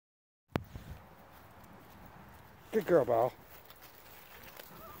Good girl, Belle.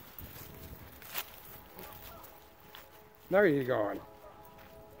 Now where are you going?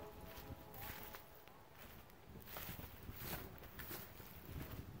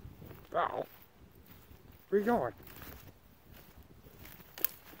 Belle, where are you going?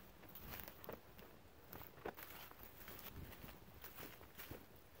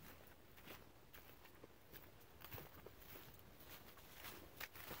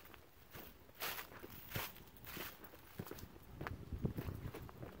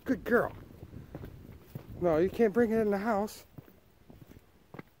 Good girl. No, you can't bring it in the house.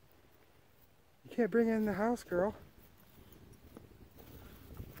 You can't bring it in the house, girl.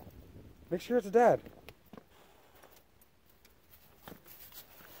 Make sure it's dead.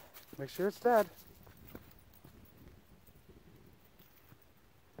 Make sure it's dead.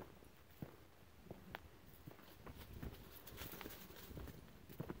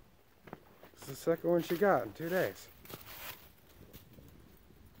 This is the second one she got in 2 days.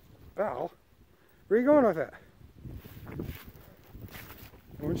 Val, where are you going with it?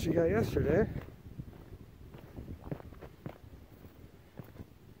 The one she got yesterday.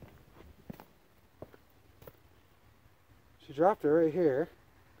 She dropped it right here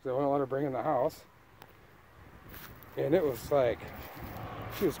because I wouldn't let her bring it in the house. And it was like,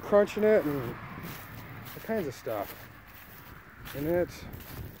 she was crunching it and all kinds of stuff. And it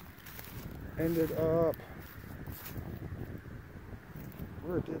ended up,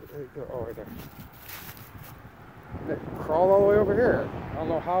 where did it go? Oh, right there. And it crawled all the way over here. I don't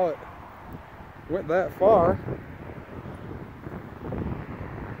know how it went that far.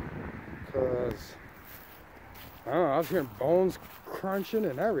 Because, I don't know, I was hearing bones crunching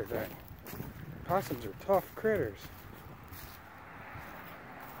and everything. Possums are tough critters.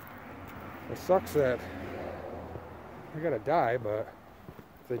 It sucks that they're gonna die, but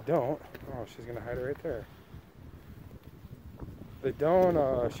if they don't, oh, she's gonna hide it right there. If they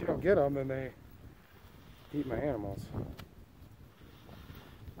don't, she don't get them, then they eat my animals.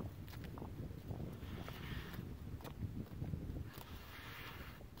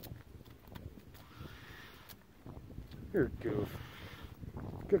 You're a goof.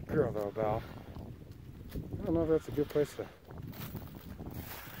 Good girl though, Belle. I don't know if that's a good place to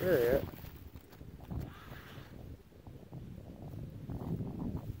bury it.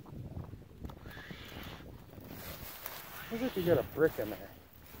 Looks like you got a brick in there.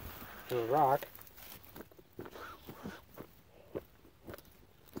 Or a rock.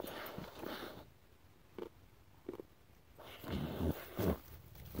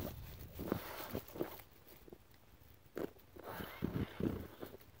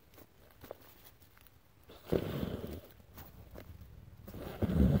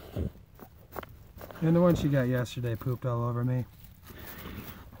 And the one she got yesterday pooped all over me.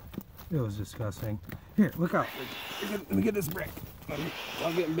 It was disgusting. Here, look out. Let me get this brick.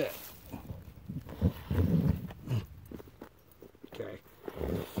 I'm getting bit. Okay.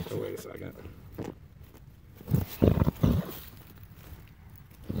 So wait a second.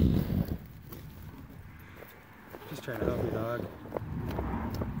 Just trying to help you, dog.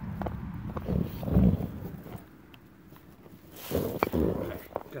 Okay,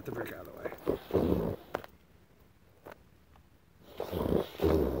 got the brick out of the way.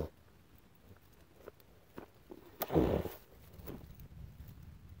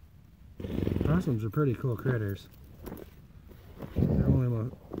 Opossums are pretty cool critters. They're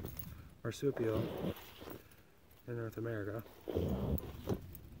only marsupial in North America.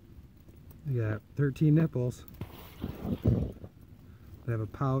 They got 13 nipples. They have a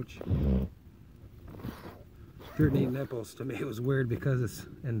pouch. 13 nipples to me it was weird because it's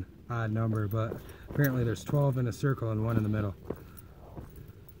an odd number, but apparently there's 12 in a circle and 1 in the middle.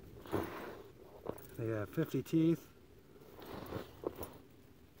 They got 50 teeth.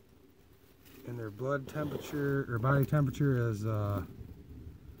 And their blood temperature or body temperature is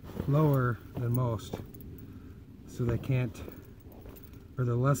lower than most, so they can't, or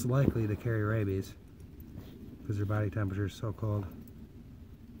they're less likely to carry rabies because their body temperature is so cold.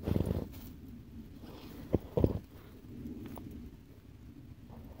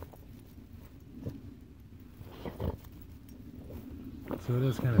 So it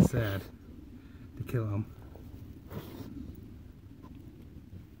is kind of sad to kill them.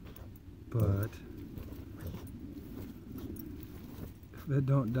 But if they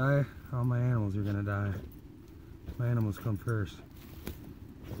don't die, all my animals are gonna die. My animals come first.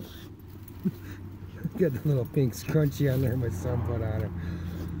 Got the little pink scrunchie on there my son put on him.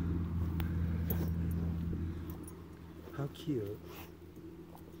 How cute.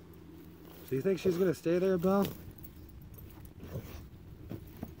 So you think she's gonna stay there, Belle?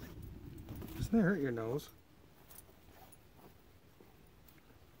 Doesn't that hurt your nose?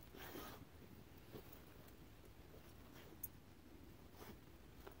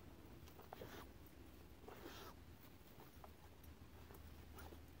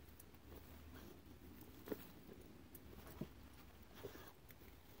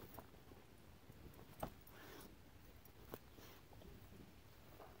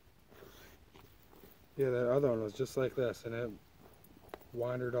 Yeah, that other one was just like this, and it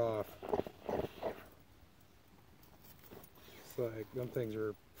wandered off. It's like, them things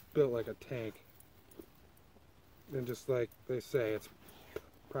are built like a tank. And just like they say, it's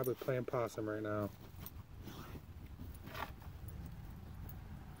probably playing possum right now.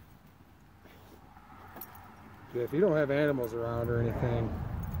 Yeah, if you don't have animals around or anything,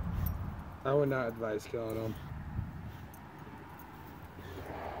 I would not advise killing them.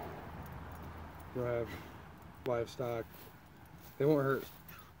 You don't have livestock, they won't hurt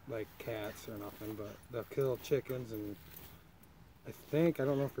like cats or nothing, but they'll kill chickens, and I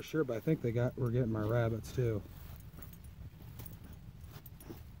don't know for sure, but I think we're getting my rabbits too.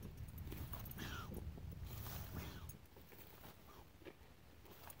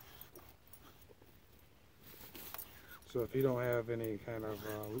 So if you don't have any kind of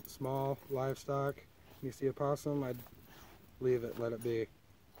small livestock, and you see a possum, I'd leave it, let it be.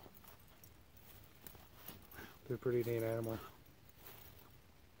 They're a pretty neat animal.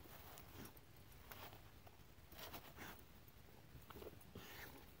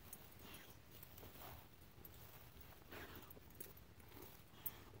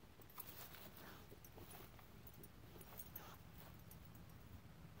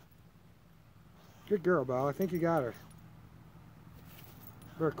 Good girl, Belle. I think you got her.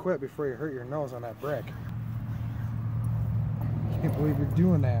 Better quit before you hurt your nose on that brick. Can't believe you're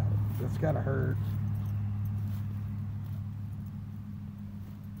doing that. That's gotta hurt.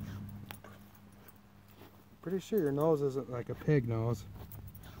 Pretty sure your nose isn't like a pig nose.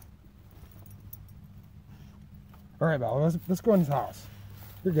 Alright, Bella, let's go in his house.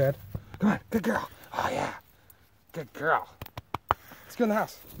 You're good. Come on, good girl. Oh yeah. Good girl. Let's go in the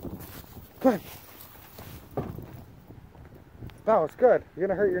house. Come on. Belle, it's good. You're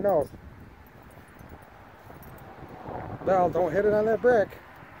gonna hurt your nose. Belle, don't hit it on that brick.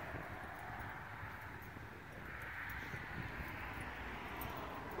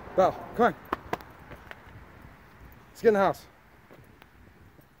 Belle, come on. Let's get in the house.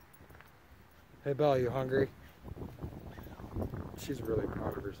 Hey, Belle, you hungry? She's really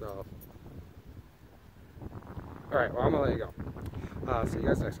proud of herself. Alright, well, I'm gonna let you go. See you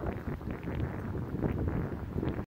guys next time.